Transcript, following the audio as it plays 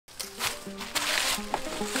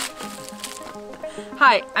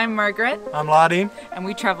Hi, I'm Margaret. I'm Lottie. And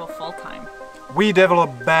we travel full-time. We develop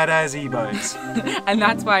badass e-bikes. And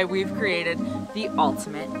that's why we've created the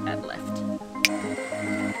ultimate bed lift.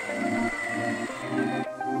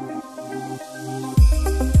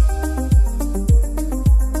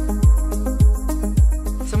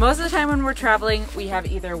 So most of the time when we're traveling, we have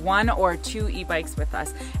either 1 or 2 e-bikes with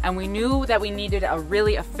us. And we knew that we needed a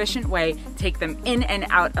really efficient way to take them in and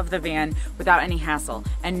out of the van without any hassle.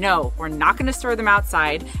 And no, we're not gonna store them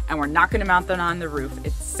outside and we're not gonna mount them on the roof.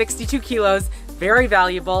 It's 62 kilos, very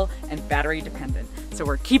valuable and battery dependent. So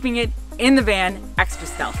we're keeping it in the van, extra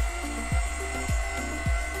stealth.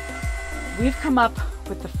 We've come up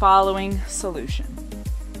with the following solution.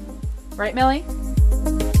 Right, Millie?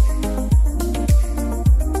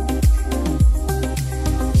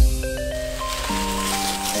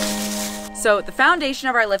 So the foundation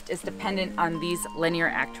of our lift is dependent on these linear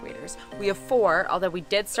actuators. We have 4, although we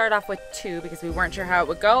did start off with 2 because we weren't sure how it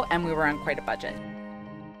would go and we were on quite a budget.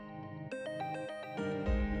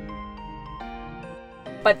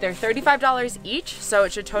 But they're $35 each, so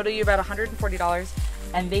it should total you about $140,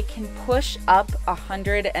 and they can push up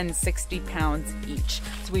 160 pounds each.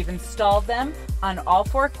 So we've installed them on all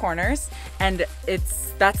 4 corners, and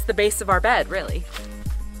that's the base of our bed, really.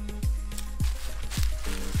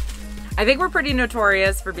 I think we're pretty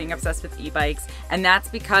notorious for being obsessed with e-bikes, and that's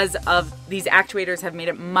because of these actuators have made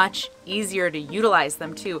it much easier to utilize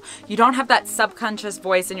them too. You don't have that subconscious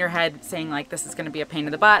voice in your head saying like, this is gonna be a pain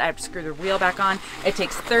in the butt, I have to screw the wheel back on. It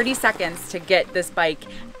takes 30 seconds to get this bike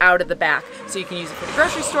out of the back. So you can use it for the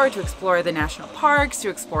grocery store, to explore the national parks, to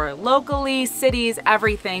explore locally, cities,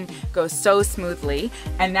 everything goes so smoothly.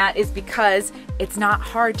 And that is because it's not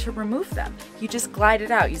hard to remove them. You just glide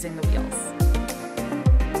it out using the wheels.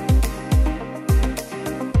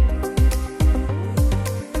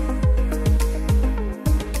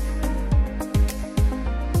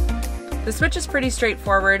 The switch is pretty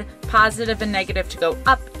straightforward, positive and negative to go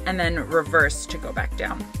up, and then reverse to go back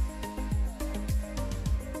down.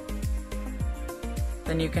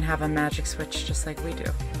 Then you can have a magic switch just like we do.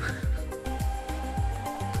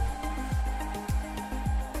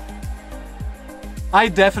 I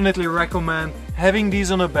definitely recommend having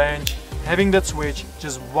these on a bench, having that switch,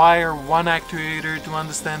 just wire one actuator to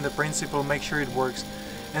understand the principle, make sure it works,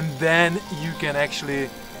 and then you can actually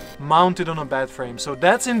mounted on a bed frame. So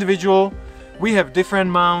that's individual. We have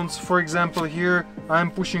different mounts. For example, here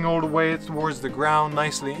I'm pushing all the way towards the ground,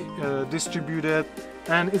 nicely distributed,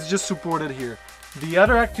 and it's just supported here. The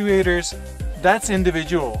other actuators, that's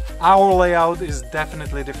individual. Our layout is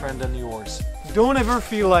definitely different than yours. Don't ever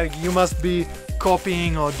feel like you must be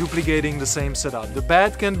copying or duplicating the same setup. The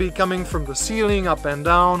bed can be coming from the ceiling up and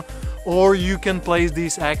down, or you can place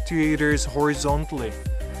these actuators horizontally.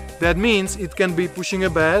 That means it can be pushing a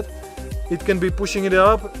bed, it can be pushing it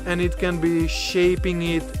up, and it can be shaping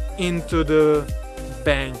it into the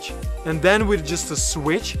bench. And then with just a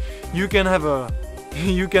switch, you can have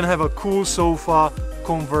a cool sofa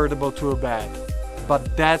convertible to a bed.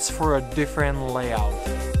 But that's for a different layout.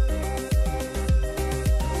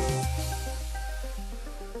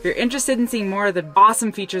 If you're interested in seeing more of the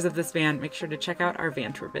awesome features of this van, make sure to check out our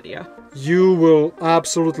van tour video. You will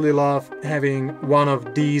absolutely love having one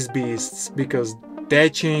of these beasts because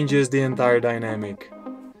that changes the entire dynamic.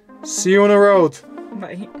 See you on the road.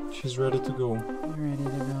 Bye. She's ready to go. I'm ready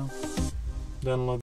to go. Then